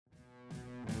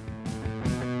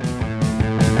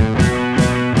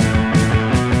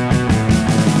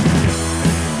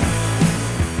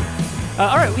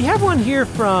We have one here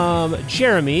from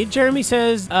Jeremy. Jeremy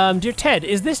says, Dear Ted,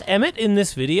 is this Emmett in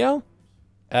this video?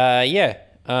 Yeah,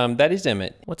 that is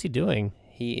Emmett. What's he doing?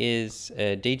 He is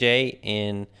a DJ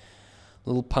in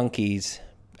Little Punky's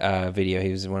video. He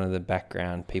was one of the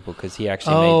background people because he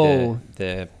actually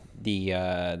made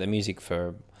the music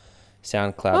for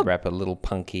SoundCloud rapper Little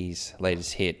Punky's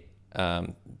latest hit. Yeah.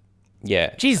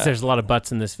 Jeez, there's a lot of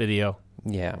butts in this video.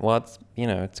 Yeah, well,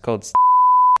 it's called...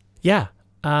 Yeah.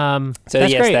 So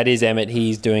that's yes, great. that is Emmett.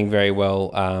 He's doing very well,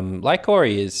 like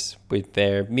Corey is with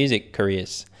their music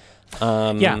careers.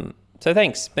 Yeah. So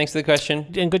thanks for the question.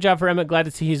 And good job for Emmett. Glad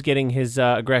to see he's getting his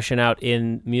aggression out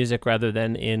in music rather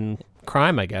than in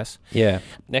crime, I guess. Yeah.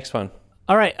 Next one.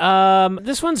 All right.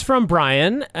 This one's from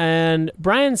Brian. And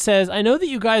Brian says, I know that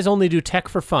you guys only do tech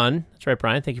for fun. That's right,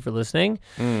 Brian. Thank you for listening.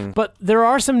 But there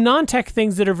are some non-tech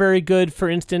things that are very good.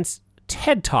 For instance,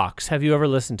 TED Talks. Have you ever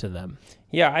listened to them?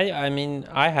 Yeah, I mean,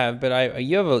 I have, but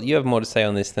you have more to say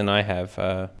on this than I have,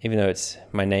 even though it's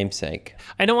my namesake.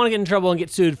 I don't want to get in trouble and get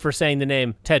sued for saying the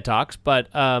name TED Talks, but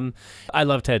I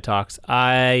love TED Talks.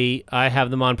 I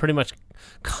have them on pretty much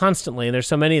constantly, and there's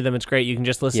so many of them, it's great. You can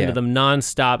just listen to them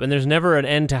nonstop, and there's never an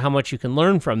end to how much you can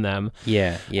learn from them.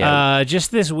 Yeah.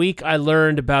 Just this week, I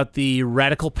learned about the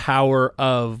radical power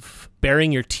of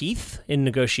baring your teeth in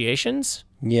negotiations.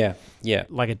 Yeah.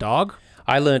 Like a dog.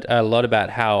 I learned a lot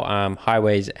about how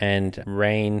highways and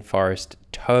rainforest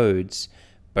toads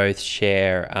both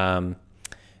share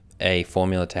a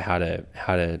formula to how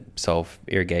to solve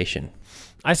irrigation.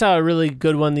 I saw a really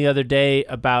good one the other day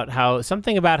about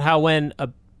how when a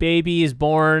baby is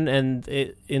born and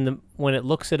when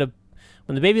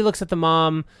the baby looks at the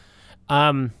mom,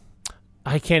 I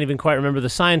can't even quite remember the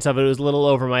science of it. It was a little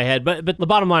over my head, but the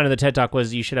bottom line of the TED Talk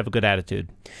was you should have a good attitude.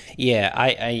 Yeah,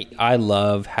 I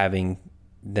love having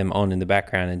them on in the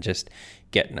background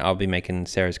and I'll be making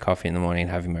Sarah's coffee in the morning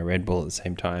and having my Red Bull at the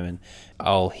same time, and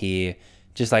I'll hear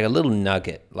just like a little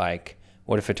nugget, like,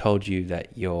 what if I told you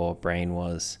that your brain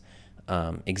was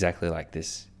exactly like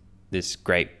this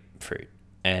grapefruit?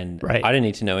 And right. I don't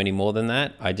need to know any more than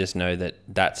that. I just know that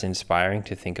that's inspiring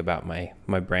to think about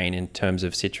my brain in terms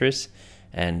of citrus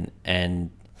and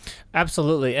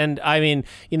absolutely. And I mean,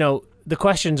 the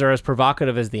questions are as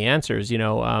provocative as the answers.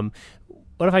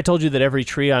 What if I told you that every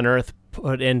tree on Earth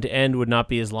put end to end would not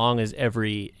be as long as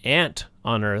every ant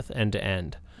on Earth end to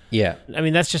end? Yeah. I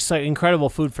mean, that's just like incredible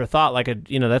food for thought.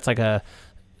 It's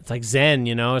like Zen,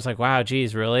 It's like, wow,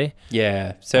 geez, really?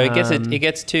 Yeah. So it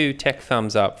gets 2 tech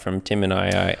thumbs up from Tim and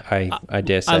I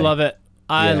dare say. I love it.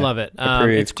 I love it.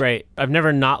 Approved. It's great. I've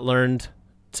never not learned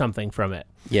something from it.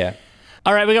 Yeah.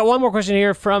 All right, we got one more question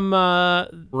here from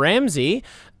Ramsey.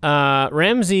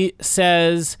 Ramsey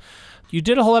says, you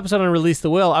did a whole episode on Release the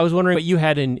Will. I was wondering what you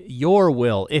had in your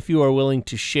will, if you are willing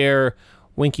to share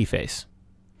Winky Face.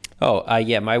 Oh,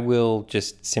 yeah, my will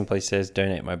just simply says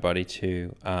donate my body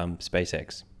to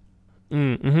SpaceX.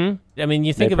 Mm-hmm. I mean,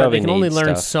 you think about it, they can only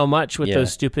learn so much with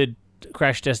those stupid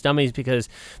crash test dummies because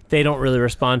they don't really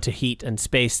respond to heat and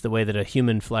space the way that a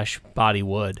human flesh body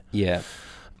would. Yeah.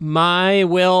 My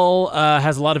will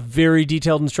has a lot of very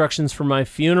detailed instructions for my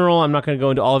funeral. I'm not going to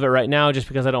go into all of it right now just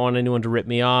because I don't want anyone to rip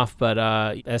me off. But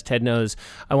as Ted knows,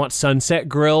 I want Sunset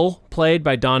Grill played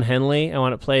by Don Henley. I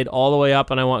want it played all the way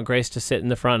up, and I want Grace to sit in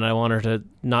the front, and I want her to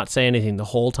not say anything the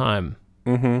whole time.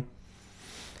 Mm-hmm.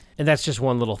 And that's just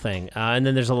one little thing. And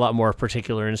then there's a lot more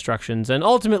particular instructions. And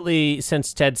ultimately,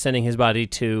 since Ted's sending his body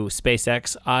to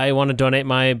SpaceX, I want to donate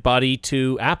my body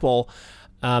to Apple.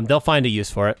 They'll find a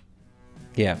use for it.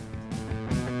 Yeah.